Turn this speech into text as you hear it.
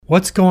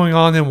What's going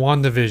on in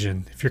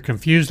WandaVision? If you're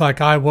confused like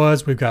I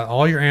was, we've got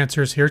all your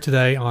answers here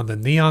today on the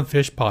Neon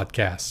Fish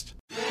Podcast.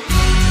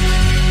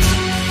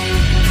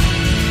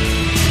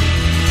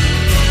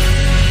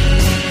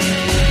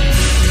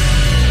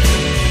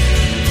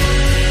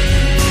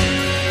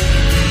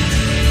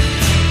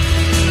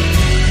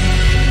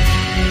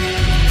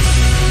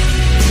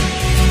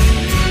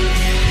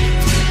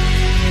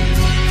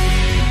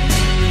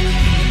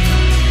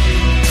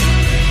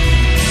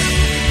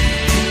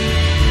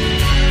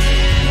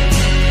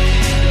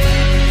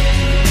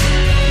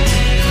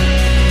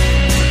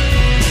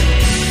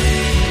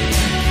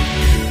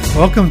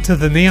 Welcome to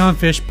the Neon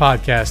Fish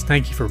Podcast.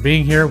 Thank you for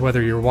being here,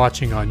 whether you're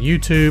watching on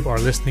YouTube or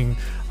listening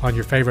on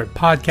your favorite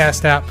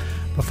podcast app.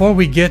 Before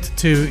we get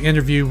to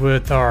interview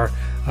with our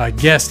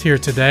guest here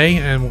today,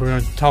 and we're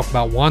going to talk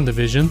about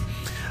WandaVision,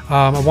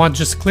 I want to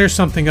just clear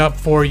something up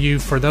for you.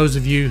 For those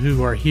of you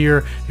who are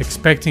here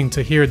expecting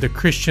to hear the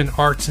Christian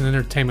Arts and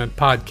Entertainment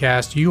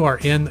Podcast, you are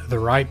in the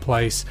right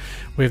place.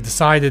 We've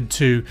decided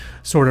to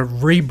sort of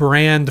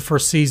rebrand for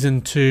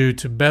season 2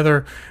 to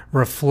better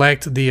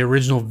reflect the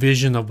original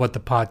vision of what the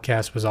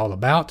podcast was all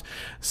about.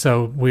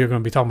 So we are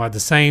going to be talking about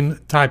the same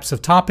types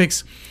of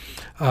topics,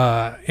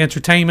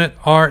 entertainment,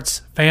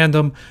 arts,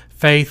 fandom,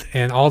 faith,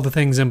 and all the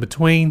things in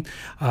between.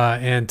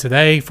 And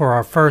today, for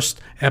our first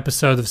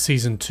episode of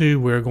season 2,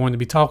 we're going to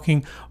be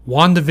talking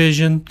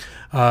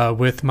WandaVision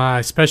with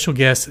my special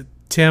guest,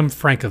 Tim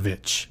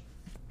Frankovich.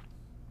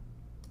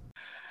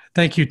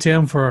 Thank you,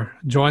 Tim, for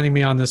joining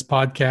me on this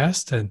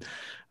podcast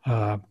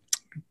and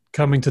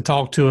coming to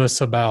talk to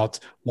us about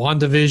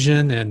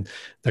WandaVision and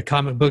the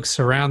comic books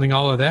surrounding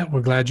all of that.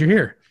 We're glad you're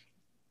here.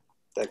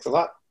 Thanks a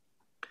lot.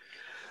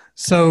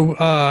 So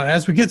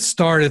as we get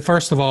started,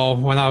 first of all,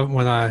 when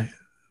I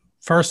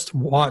first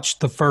watched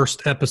the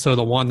first episode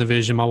of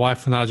WandaVision, my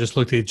wife and I just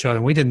looked at each other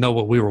and we didn't know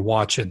what we were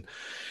watching.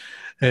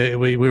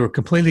 We were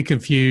completely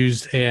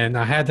confused, and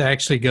I had to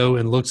actually go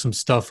and look some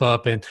stuff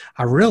up. And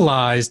I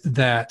realized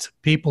that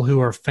people who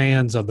are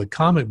fans of the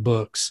comic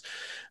books,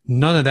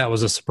 none of that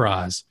was a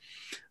surprise.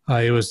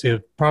 It was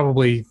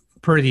probably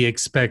pretty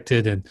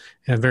expected and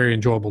very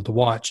enjoyable to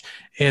watch.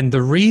 And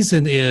the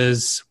reason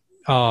is,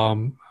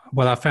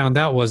 what I found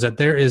out was that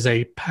there is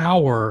a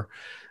power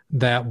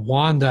that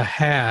Wanda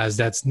has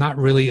that's not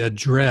really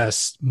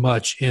addressed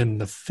much in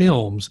the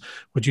films.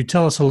 Would you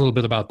tell us a little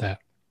bit about that?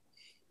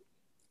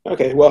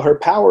 Okay, well, her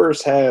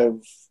powers have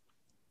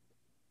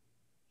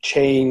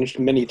changed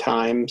many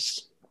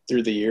times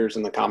through the years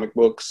in the comic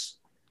books,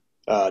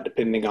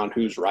 depending on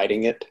who's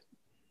writing it.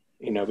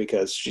 You know,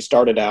 because she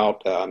started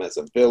out as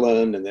a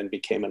villain and then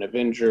became an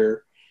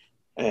Avenger.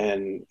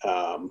 And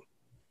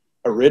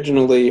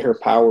originally her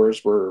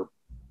powers were,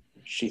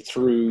 she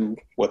threw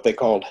what they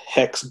called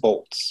hex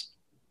bolts,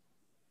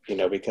 you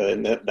know,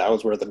 because that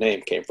was where the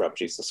name came from.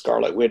 She's the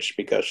Scarlet Witch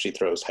because she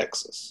throws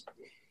hexes,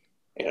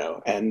 you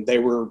know, and they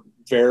were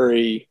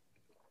very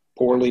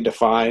poorly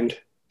defined.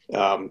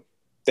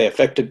 They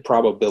affected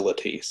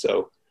probability.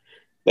 So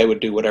they would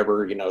do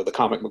whatever, you know, the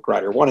comic book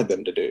writer wanted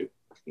them to do,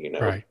 you know,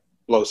 right.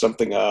 Blow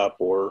something up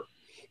or,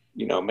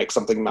 you know, make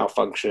something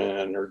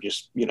malfunction or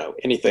just, you know,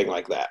 anything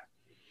like that.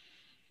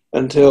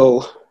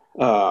 Until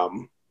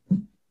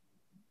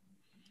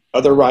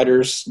other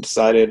writers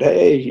decided,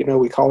 hey, you know,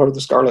 we call her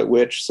the Scarlet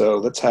Witch, so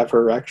let's have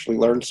her actually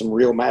learn some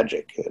real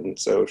magic. And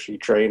so she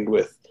trained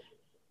with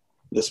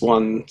this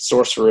one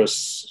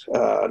sorceress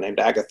named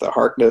Agatha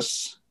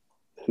Harkness,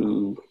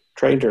 who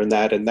trained her in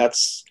that. And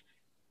that's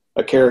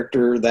a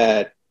character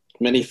that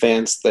many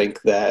fans think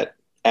that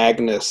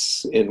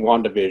Agnes in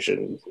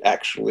WandaVision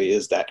actually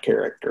is that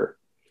character.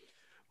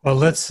 Well,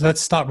 let's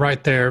stop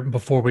right there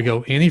before we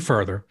go any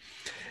further.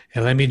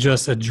 And let me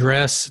just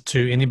address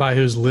to anybody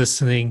who's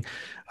listening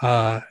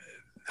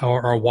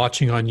or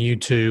watching on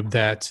YouTube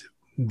that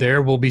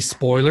there will be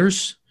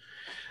spoilers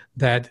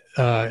that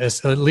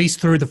is at least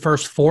through the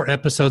first 4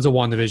 episodes of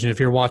WandaVision. If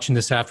you're watching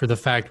this after the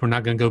fact, we're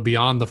not going to go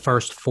beyond the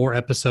first 4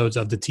 episodes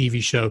of the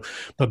TV show.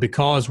 But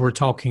because we're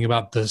talking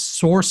about the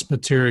source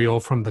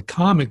material from the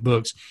comic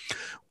books,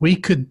 we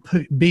could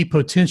be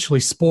potentially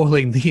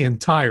spoiling the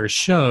entire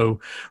show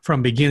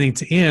from beginning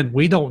to end.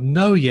 We don't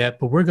know yet,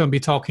 but we're going to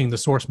be talking the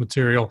source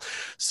material.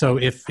 So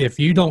if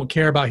you don't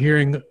care about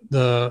hearing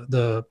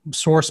the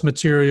source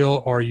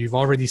material or you've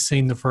already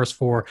seen the first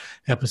 4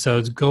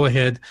 episodes, go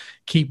ahead,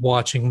 keep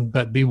watching,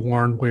 but be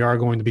warned, we are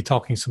going to be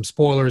talking some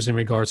spoilers in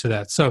regards to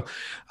that. So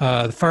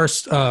the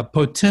first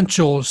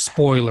potential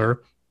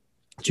spoiler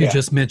that you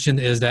just mentioned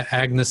is that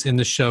Agnes in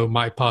the show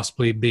might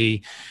possibly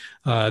be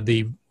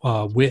the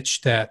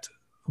witch that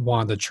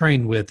Wanda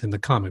trained with in the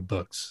comic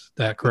books. Is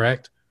that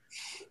correct?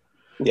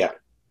 Yeah.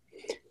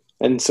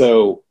 And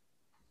so,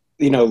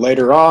 you know,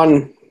 later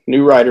on,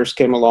 new writers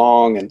came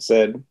along and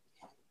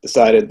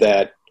decided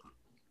that,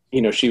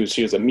 you know, she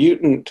was a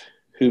mutant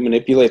who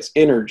manipulates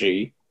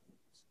energy.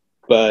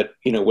 But,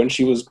 you know, when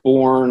she was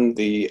born,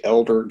 the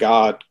elder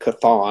god,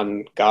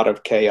 Chthon, god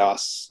of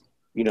chaos,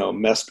 you know,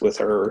 messed with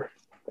her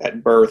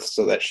at birth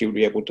so that she would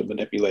be able to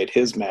manipulate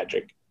his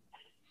magic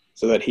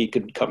so that he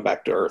could come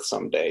back to Earth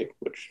someday,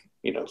 which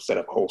set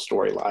up a whole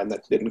storyline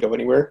that didn't go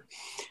anywhere.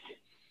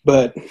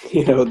 But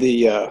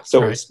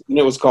so Right.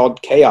 it was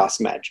called chaos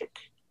magic.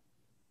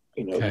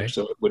 Okay.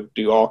 So it would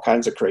do all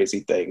kinds of crazy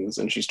things,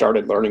 and she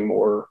started learning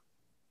more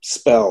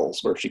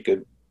spells where she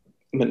could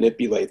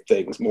manipulate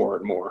things more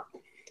and more.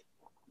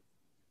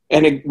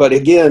 But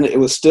again, it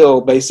was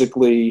still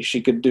basically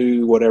she could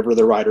do whatever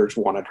the writers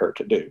wanted her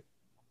to do,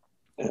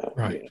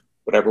 Right.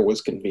 whatever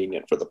was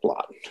convenient for the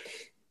plot.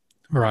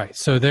 Right.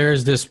 So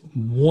there's this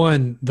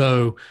one,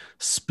 though,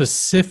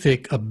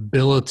 specific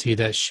ability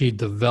that she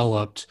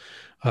developed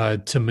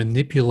to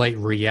manipulate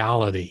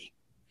reality.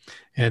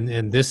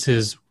 And this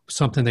is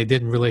something they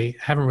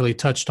haven't really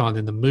touched on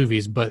in the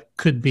movies, but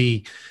could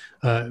be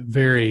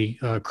very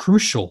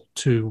crucial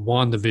to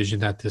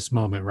WandaVision at this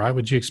moment, right?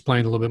 Would you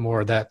explain a little bit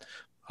more of that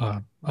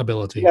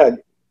ability? Yeah,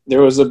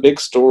 there was a big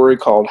story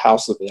called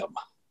House of M,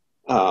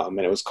 and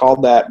it was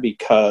called that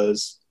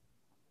because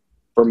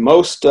for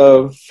most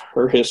of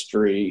her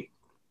history,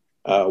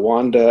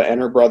 Wanda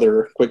and her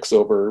brother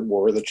Quicksilver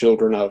were the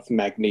children of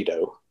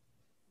Magneto,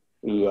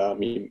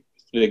 who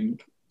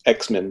big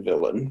X-Men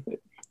villain.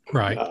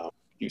 Right.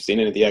 You've seen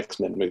any of the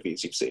X-Men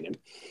movies, you've seen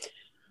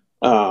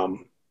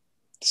him.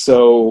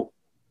 So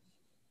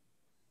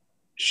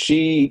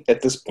she,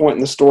 at this point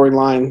in the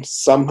storyline,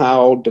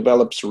 somehow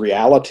develops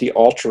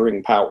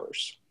reality-altering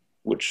powers,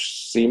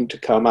 which seem to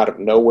come out of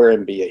nowhere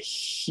and be a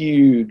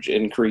huge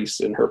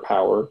increase in her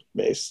power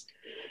base,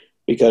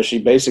 because she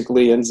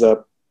basically ends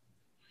up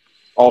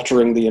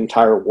altering the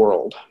entire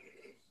world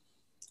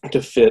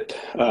to fit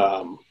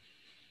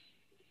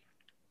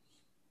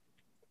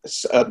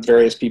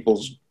various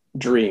people's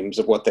dreams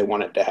of what they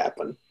wanted to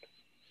happen.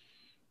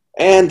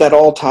 And that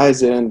all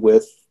ties in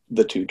with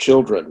the two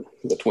children,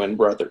 the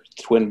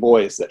twin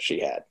boys that she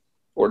had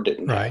or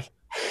didn't Right.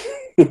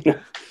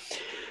 have,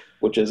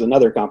 which is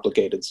another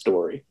complicated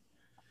story.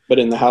 But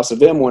in the House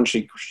of M, when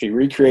she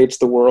recreates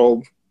the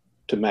world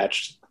to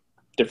match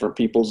different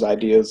people's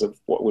ideas of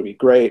what would be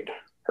great,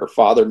 her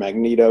father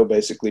Magneto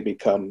basically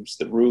becomes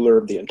the ruler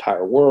of the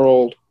entire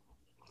world,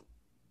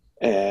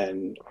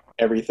 and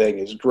everything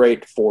is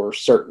great for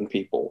certain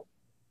people.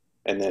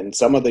 And then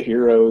some of the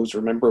heroes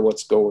remember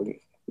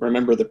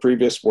the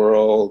previous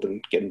world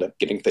and end up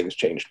getting things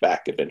changed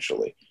back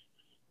eventually.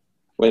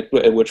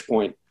 At which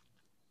point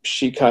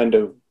she kind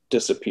of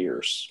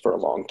disappears for a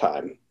long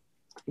time,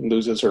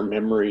 loses her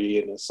memory,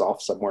 and is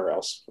off somewhere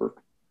else for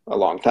a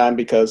long time,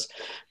 because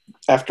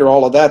after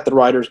all of that, the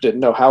writers didn't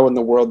know how in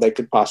the world they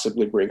could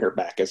possibly bring her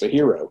back as a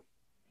hero,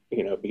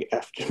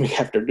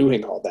 after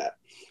doing all that.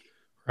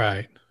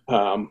 Right.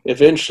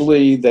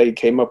 Eventually, they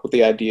came up with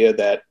the idea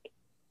that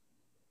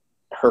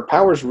her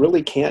powers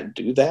really can't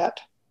do that,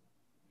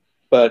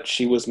 but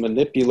she was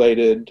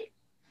manipulated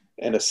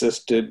and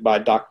assisted by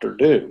Doctor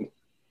Doom,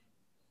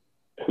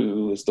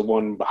 who is the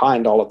one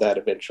behind all of that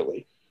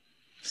eventually.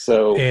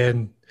 So,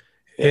 And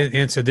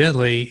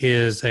incidentally,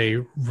 is a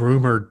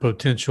rumored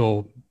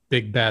potential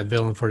big bad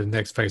villain for the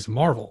next phase of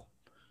Marvel.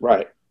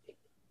 right.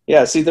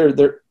 Yeah, see,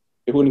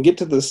 when you get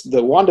to the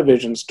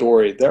WandaVision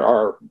story, there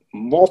are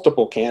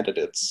multiple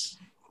candidates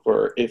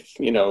for,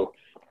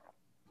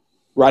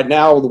 right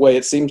now, the way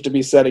it seems to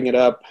be setting it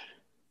up,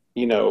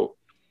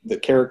 the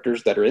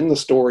characters that are in the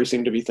story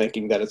seem to be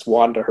thinking that it's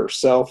Wanda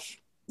herself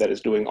that is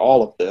doing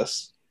all of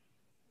this.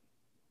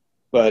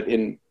 But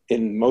in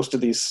most of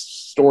these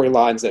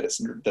storylines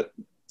that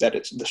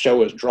the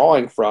show is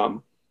drawing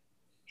from,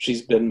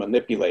 she's been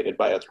manipulated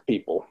by other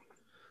people.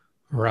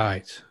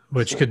 Right,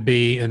 which could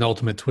be an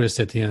ultimate twist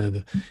at the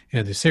end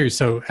of the series.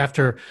 So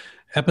after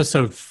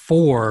episode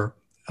 4,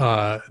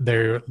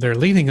 they're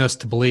leading us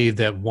to believe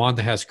that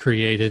Wanda has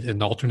created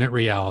an alternate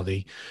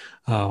reality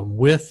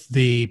with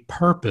the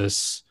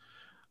purpose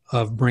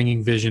of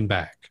bringing Vision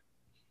back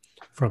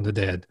from the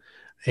dead,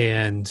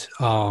 and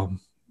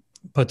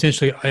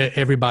potentially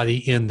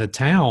everybody in the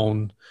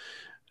town.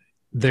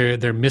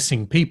 They're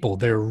missing people.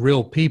 They're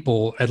real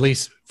people, at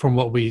least from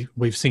what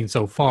we've seen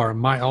so far. It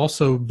might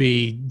also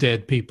be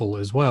dead people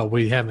as well.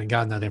 We haven't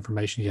gotten that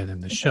information yet in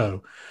the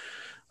show.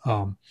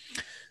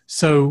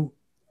 So,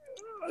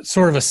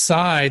 sort of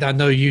aside, I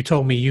know you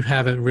told me you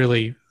haven't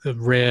really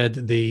read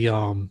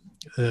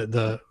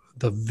the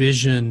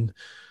Vision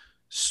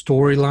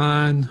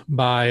storyline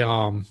by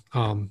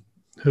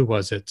who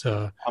was it?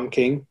 Tom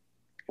King,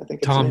 I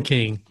think it's Tom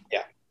King.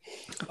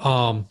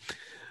 Yeah.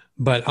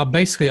 But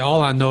basically,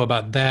 all I know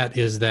about that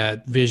is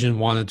that Vision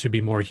wanted to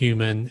be more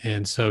human,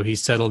 and so he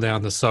settled down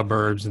in the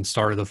suburbs and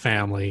started a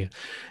family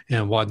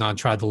and whatnot,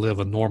 tried to live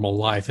a normal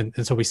life. And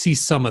so we see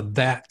some of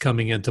that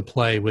coming into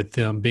play with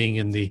them being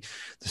in the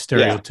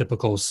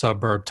stereotypical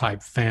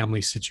suburb-type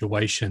family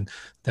situation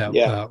that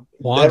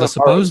Wanda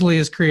supposedly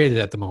has created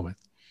at the moment.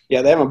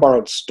 Yeah, they haven't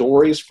borrowed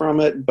stories from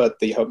it, but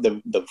the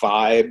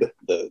vibe,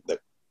 the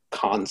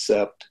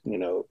concept,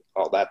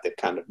 all that, they've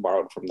kind of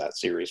borrowed from that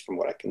series, from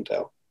what I can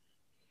tell.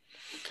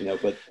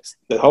 But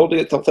the whole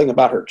thing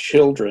about her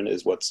children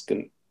is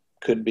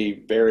could be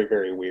very,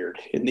 very weird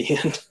in the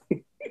end.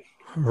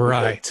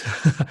 Right.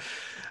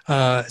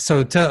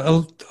 So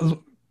tell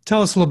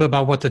tell us a little bit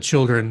about what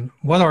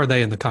are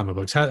they in the comic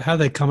books? How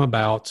they come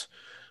about?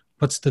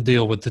 What's the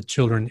deal with the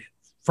children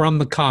from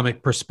the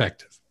comic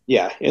perspective?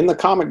 Yeah, in the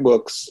comic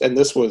books, and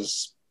this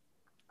was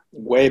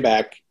way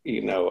back,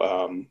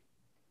 I'm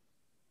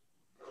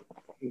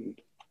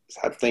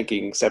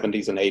thinking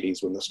 70s and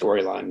 80s when the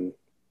storyline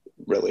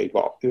really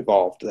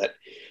evolved, that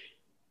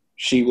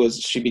she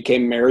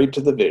became married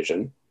to the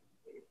Vision,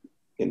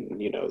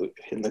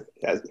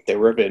 as they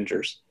were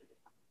Avengers,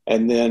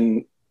 and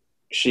then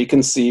she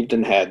conceived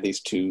and had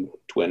these two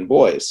twin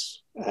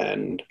boys,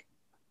 and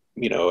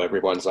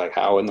everyone's like,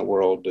 how in the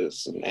world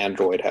does an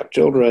android have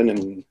children?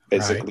 And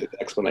basically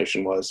the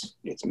explanation was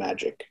it's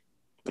magic.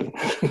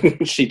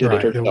 She did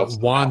it herself.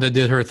 Wanda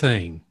did her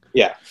thing.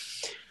 Yeah.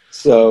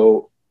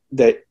 So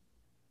that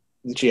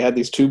she had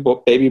these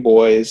two baby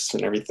boys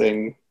and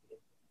everything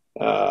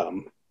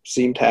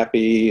seemed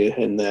happy,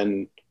 and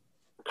then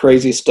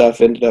crazy stuff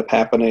ended up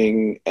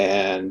happening,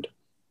 and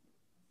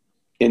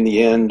in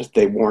the end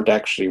they weren't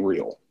actually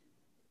real.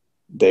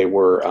 They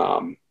were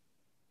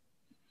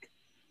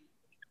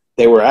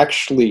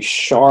actually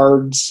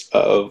shards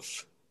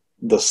of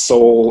the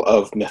soul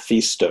of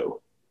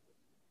Mephisto,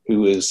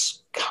 who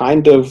is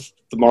kind of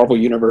the Marvel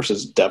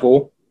Universe's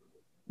devil,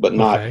 but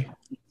not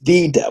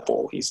the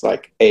devil. He's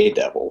like a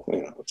devil.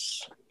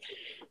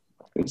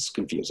 It's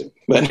confusing,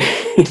 but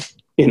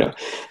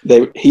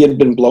he had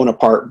been blown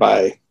apart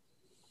by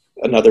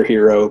another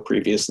hero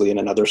previously in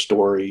another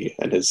story,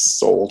 and his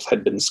souls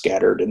had been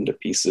scattered into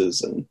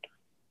pieces. And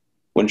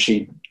when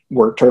she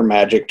worked her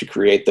magic to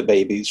create the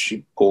babies,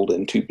 she pulled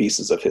in two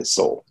pieces of his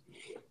soul.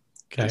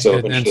 Okay. And so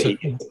eventually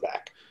he gets it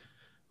back.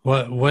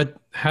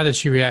 How did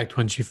she react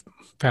when she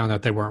found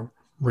out they weren't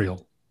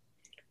real?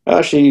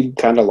 She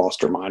kind of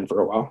lost her mind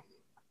for a while,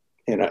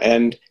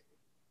 and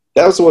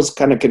that was what's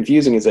kind of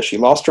confusing, is that she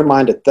lost her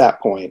mind at that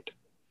point,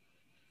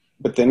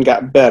 but then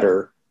got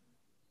better,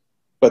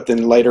 but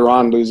then later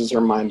on loses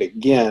her mind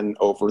again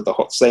over the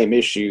same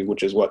issue,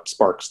 which is what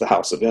sparks the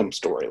House of M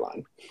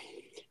storyline.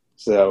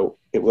 So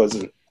it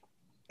was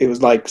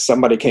like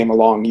somebody came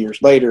along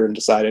years later and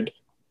decided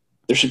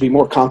there should be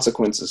more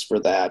consequences for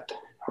that.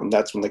 And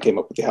that's when they came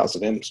up with the House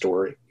of M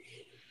story.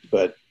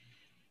 But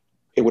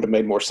it would have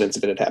made more sense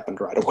if it had happened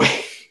right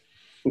away.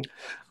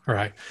 All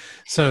right.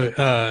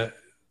 So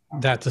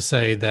that to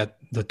say that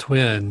the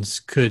twins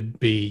could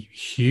be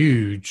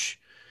huge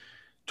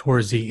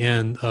towards the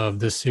end of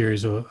this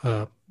series,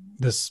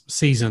 this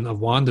season of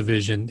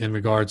WandaVision, in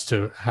regards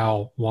to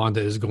how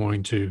Wanda is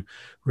going to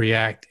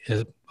react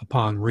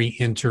upon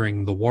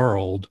re-entering the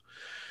world.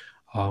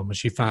 When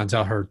she finds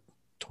out her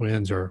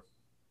twins are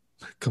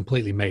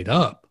completely made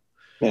up.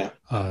 Yeah.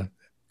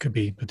 Could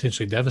be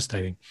potentially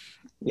devastating.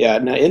 Yeah.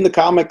 Now in the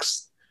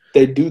comics,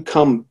 they do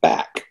come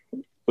back,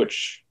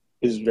 which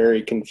is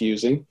very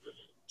confusing.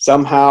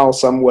 Somehow,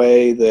 some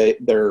way, they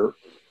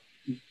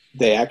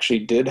actually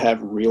did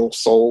have real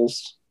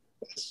souls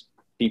as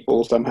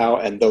people somehow,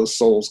 and those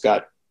souls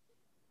got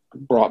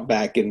brought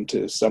back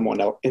into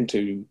someone else,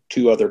 into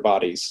two other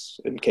bodies,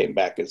 and came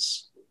back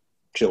as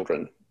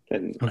children,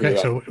 and grew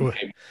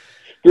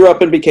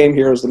up and became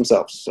heroes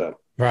themselves. So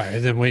right,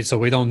 and then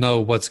we don't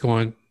know what's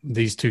going.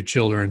 These two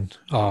children,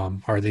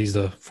 are these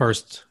the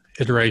first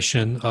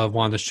iteration of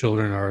Wanda's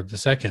children, or the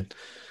second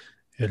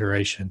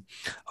iteration?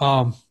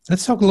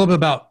 Let's talk a little bit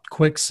about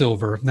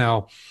Quicksilver.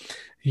 Now,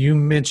 you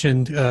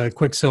mentioned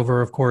Quicksilver,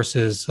 of course,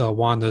 is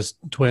Wanda's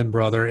twin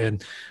brother,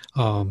 and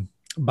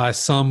by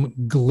some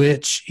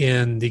glitch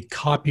in the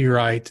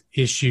copyright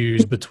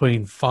issues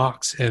between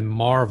Fox and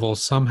Marvel,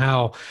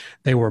 somehow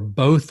they were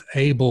both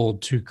able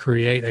to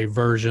create a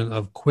version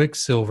of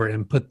Quicksilver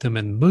and put them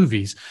in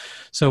movies.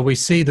 So we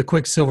see the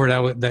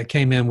Quicksilver that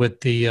came in with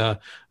the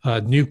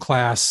new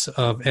class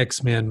of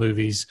X-Men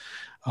movies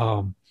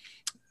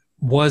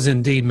was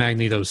indeed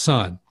Magneto's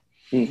son.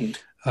 Mm-hmm.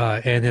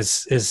 And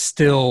is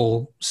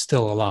still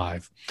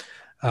alive.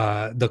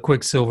 The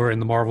Quicksilver in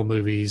the Marvel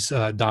movies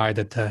died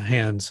at the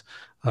hands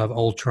of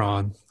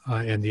Ultron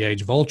in the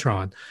Age of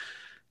Ultron.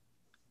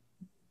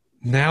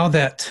 Now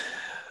that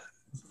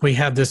we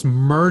have this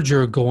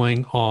merger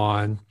going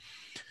on,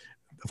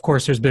 of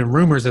course, there's been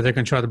rumors that they're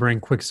going to try to bring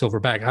Quicksilver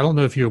back. I don't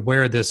know if you're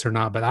aware of this or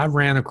not, but I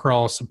ran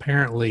across,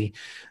 apparently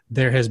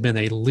there has been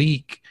a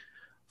leak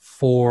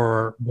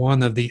for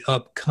one of the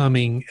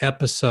upcoming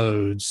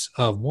episodes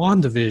of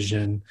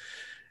WandaVision,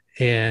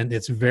 and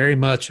it's very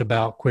much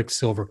about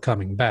Quicksilver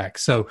coming back.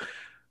 So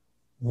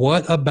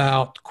what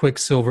about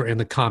Quicksilver in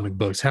the comic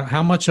books?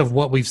 How much of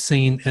what we've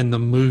seen in the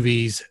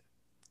movies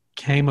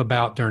came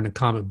about during the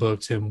comic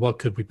books, and what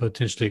could we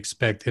potentially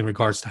expect in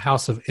regards to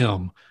House of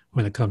M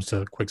when it comes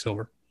to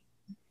Quicksilver?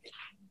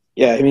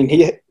 Yeah, I mean,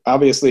 he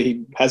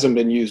hasn't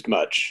been used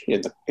much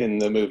in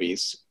the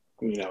movies.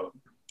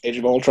 Age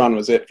of Ultron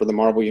was it for the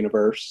Marvel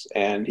Universe,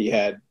 and he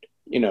had,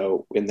 in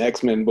the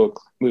X-Men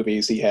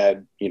movies, he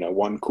had,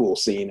 one cool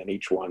scene in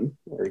each one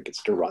where he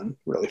gets to run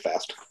really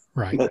fast.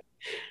 Right. But,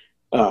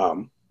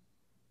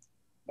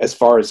 as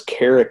far as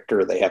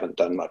character, they haven't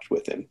done much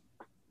with him.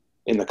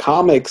 In the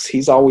comics,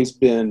 he's always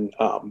been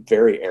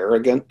very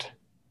arrogant,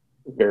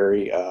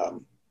 very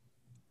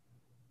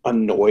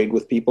annoyed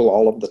with people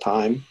all of the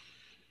time.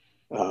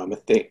 I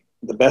think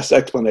the best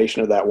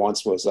explanation of that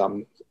once was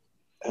the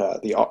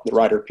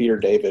writer Peter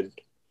David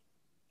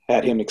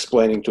had him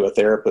explaining to a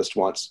therapist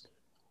once,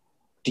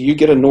 do you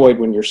get annoyed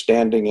when you're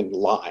standing in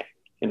line,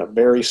 in a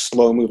very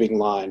slow moving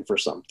line for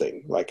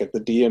something, like at the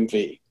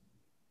DMV?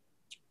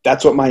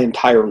 That's what my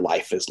entire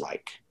life is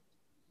like.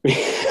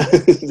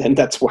 And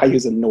that's why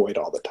he's annoyed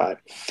all the time.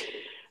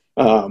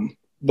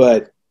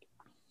 But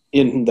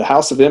in the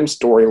House of M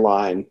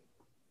storyline,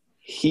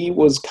 he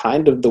was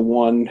kind of the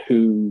one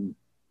who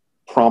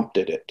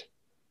prompted it,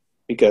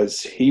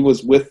 because he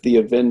was with the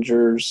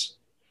Avengers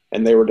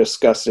and they were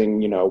discussing,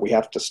 we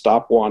have to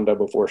stop Wanda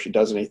before she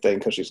does anything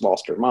because she's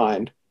lost her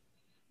mind.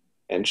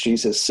 And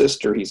she's his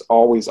sister. He's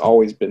always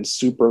been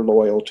super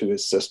loyal to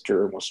his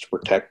sister and wants to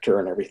protect her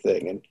and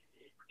everything. And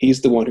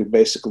he's the one who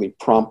basically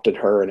prompted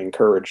her and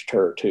encouraged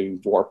her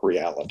to warp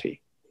reality.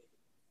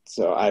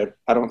 So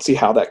I don't see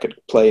how that could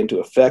play into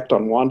effect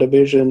on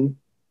WandaVision,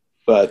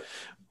 but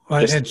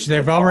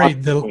they've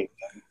already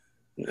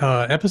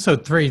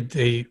episode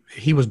 3.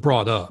 He was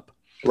brought up,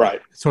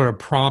 right? Sort of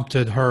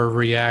prompted her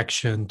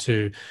reaction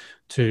to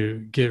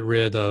get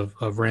rid of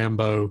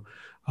Rambo.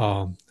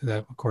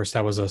 That, of course,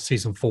 that was a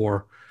season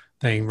 4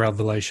 thing,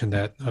 revelation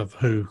of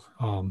who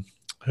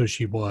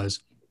she was.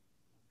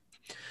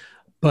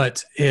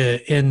 But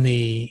in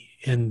the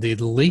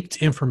leaked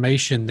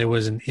information, there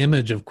was an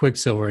image of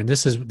Quicksilver, and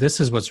this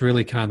is what's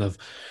really kind of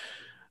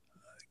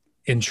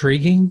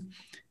intriguing.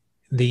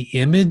 The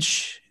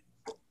image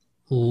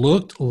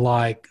looked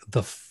like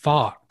the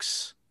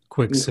Fox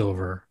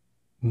Quicksilver,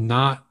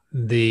 not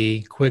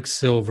the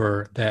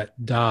Quicksilver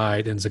that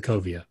died in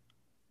Sokovia.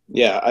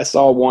 Yeah, I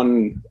saw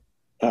one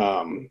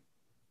post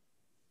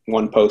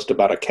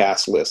about a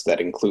cast list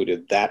that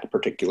included that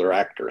particular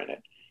actor in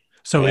it.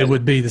 So it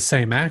would be the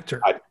same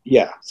actor.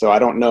 So I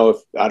don't know if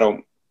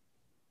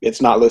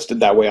it's not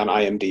listed that way on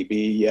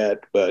IMDb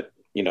yet, but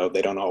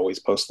they don't always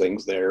post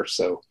things there,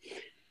 so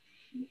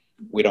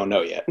we don't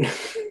know yet.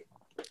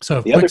 So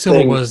if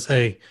Quicksilver was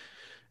a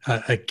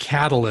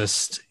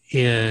catalyst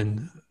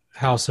in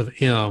House of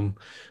M,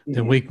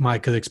 then we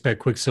could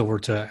expect Quicksilver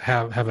to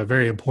have a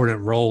very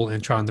important role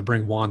in trying to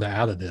bring Wanda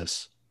out of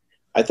this.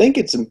 I think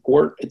it's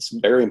important. It's a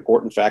very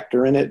important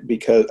factor in it,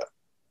 because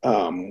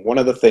one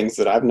of the things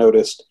that I've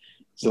noticed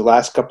is the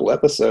last couple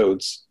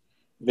episodes,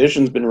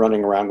 Vision's been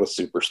running around with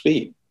super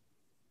speed.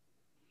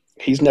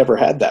 He's never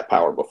had that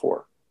power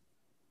before.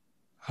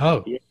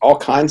 Oh. All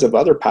kinds of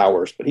other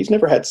powers, but he's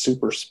never had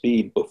super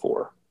speed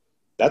before.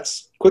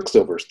 That's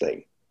Quicksilver's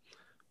thing.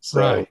 So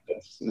right.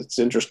 It's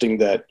interesting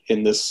that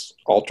in this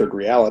altered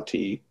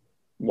reality,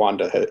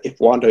 if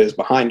Wanda is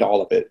behind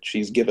all of it,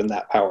 she's given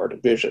that power to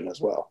Vision as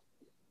well.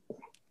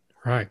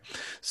 Right.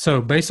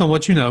 So based on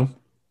what you know,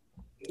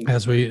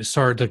 as we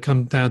start to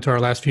come down to our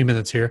last few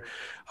minutes here,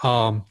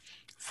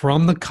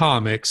 from the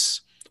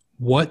comics,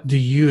 what do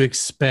you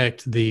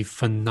expect the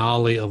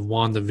finale of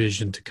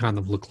WandaVision to kind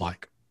of look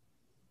like?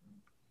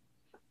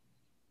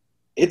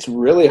 It's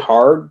really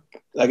hard.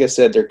 Like I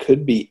said, there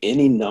could be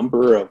any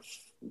number of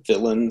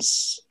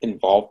villains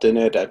involved in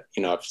it.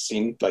 I've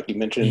seen, like you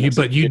mentioned.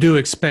 But you do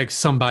expect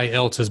somebody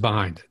else is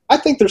behind it. I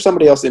think there's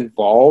somebody else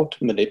involved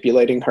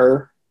manipulating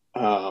her.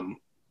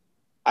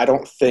 I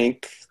don't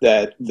think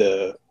that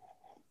the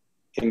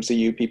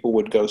MCU people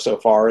would go so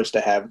far as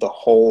to have the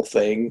whole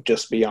thing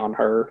just be on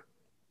her,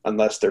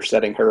 unless they're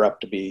setting her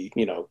up to be,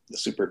 the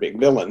super big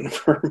villain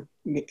for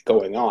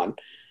going on,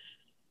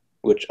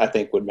 which I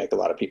think would make a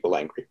lot of people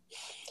angry.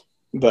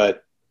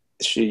 But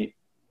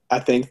I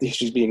think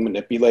she's being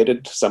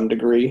manipulated to some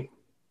degree,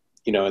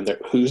 and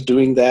who's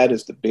doing that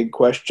is the big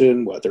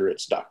question, whether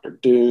it's Doctor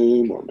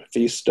Doom or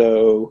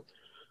Mephisto,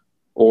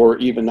 or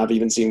I've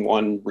even seen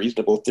one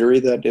reasonable theory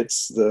that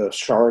it's the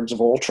shards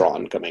of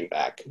Ultron coming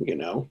back,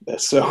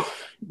 So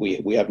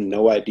we have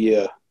no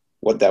idea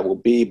what that will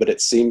be, but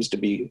it seems to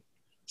be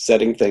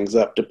setting things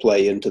up to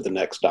play into the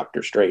next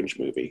Doctor Strange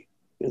movie.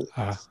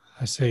 I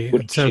see.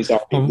 Which she's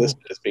already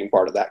listed as being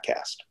part of that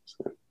cast.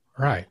 So.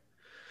 Right.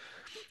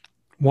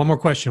 One more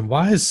question.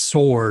 Why is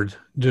SWORD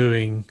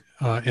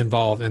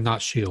involved and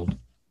not S.H.I.E.L.D.?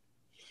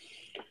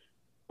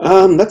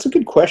 That's a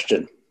good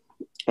question.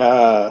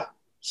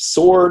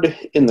 SWORD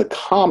in the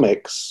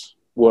comics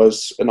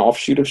was an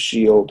offshoot of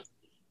S.H.I.E.L.D.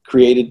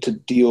 created to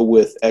deal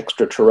with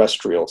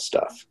extraterrestrial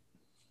stuff.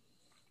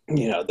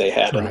 They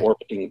had an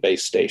orbiting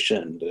base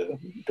station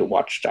to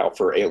watch out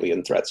for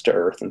alien threats to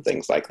Earth and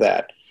things like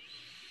that.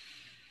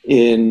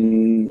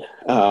 In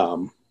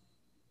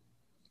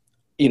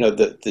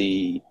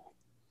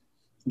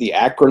the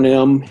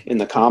acronym in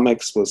the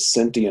comics was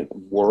Sentient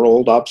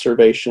World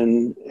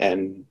Observation,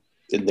 and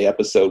in the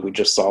episode we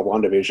just saw,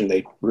 WandaVision,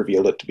 they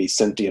revealed it to be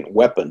Sentient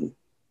Weapon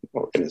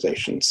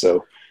Organization.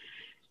 So,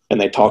 and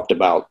they talked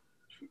about,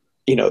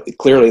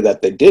 clearly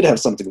that they did have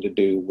something to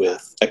do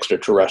with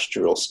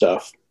extraterrestrial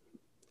stuff.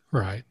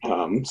 Right.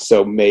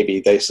 So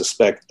maybe they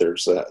suspect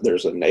there's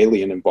an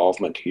alien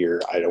involvement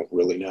here. I don't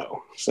really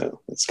know. So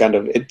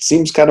it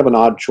seems kind of an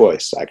odd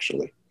choice,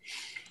 actually.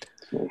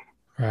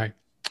 Right.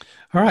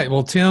 All right.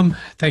 Well, Tim,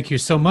 thank you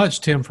so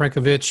much. Tim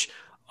Frankovich,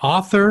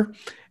 author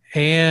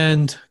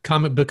and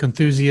comic book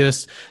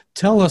enthusiast.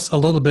 Tell us a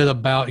little bit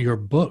about your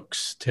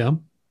books,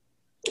 Tim.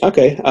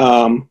 Okay.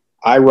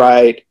 I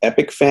write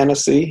epic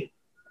fantasy.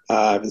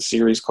 I have a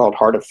series called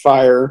Heart of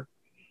Fire,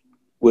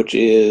 which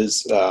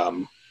is,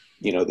 the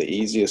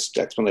easiest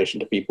explanation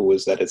to people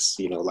is that it's,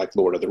 like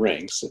Lord of the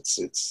Rings.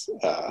 It's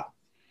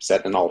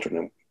set in an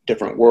alternate,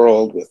 different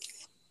world with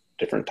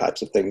different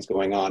types of things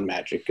going on,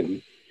 magic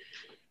and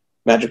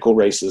magical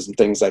races and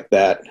things like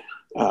that.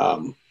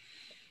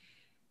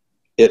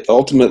 It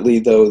ultimately,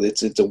 though,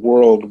 it's a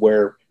world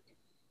where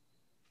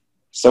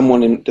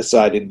someone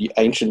decided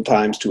ancient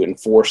times to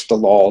enforce the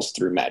laws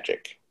through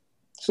magic.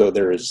 So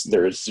there is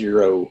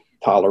zero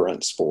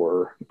tolerance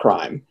for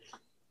crime.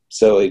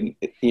 So it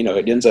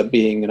ends up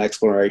being an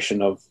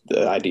exploration of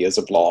the ideas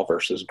of law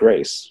versus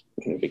grace,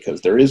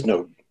 because there is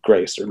no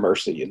grace or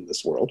mercy in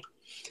this world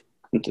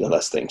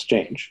unless things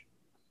change.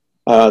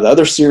 The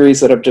other series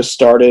that I've just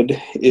started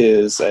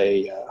is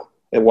a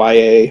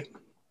YA,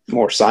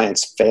 more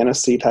science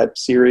fantasy type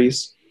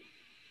series,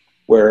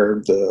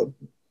 where the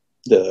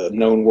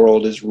known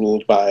world is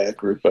ruled by a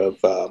group of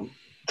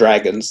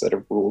dragons that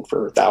have ruled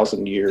for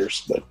 1,000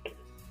 years, but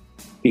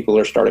people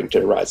are starting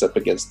to rise up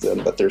against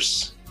them. But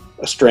there's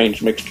a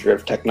strange mixture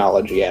of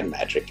technology and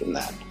magic in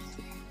that.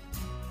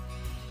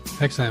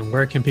 Excellent.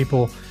 Where can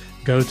people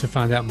go to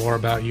find out more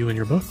about you and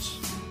your books?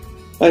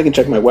 You can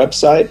check my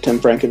website,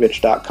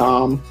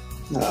 timfrankovich.com.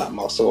 I'm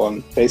also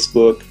on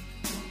Facebook.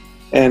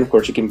 And, of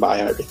course, you can buy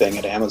everything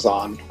at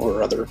Amazon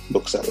or other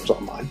booksellers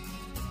online.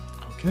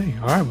 Okay.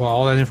 All right. Well,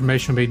 all that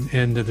information will be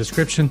in the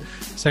description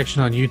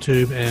section on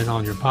YouTube and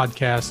on your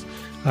podcast.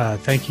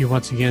 Thank you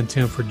once again,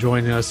 Tim, for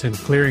joining us and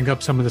clearing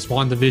up some of this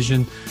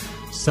WandaVision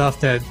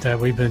stuff that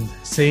we've been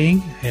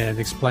seeing and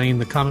explaining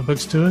the comic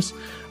books to us.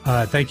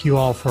 Thank you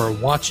all for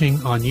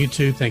watching on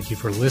YouTube. Thank you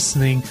for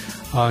listening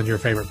on your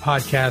favorite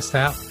podcast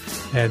app.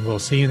 And we'll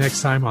see you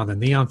next time on the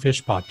Neon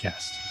Fish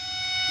Podcast.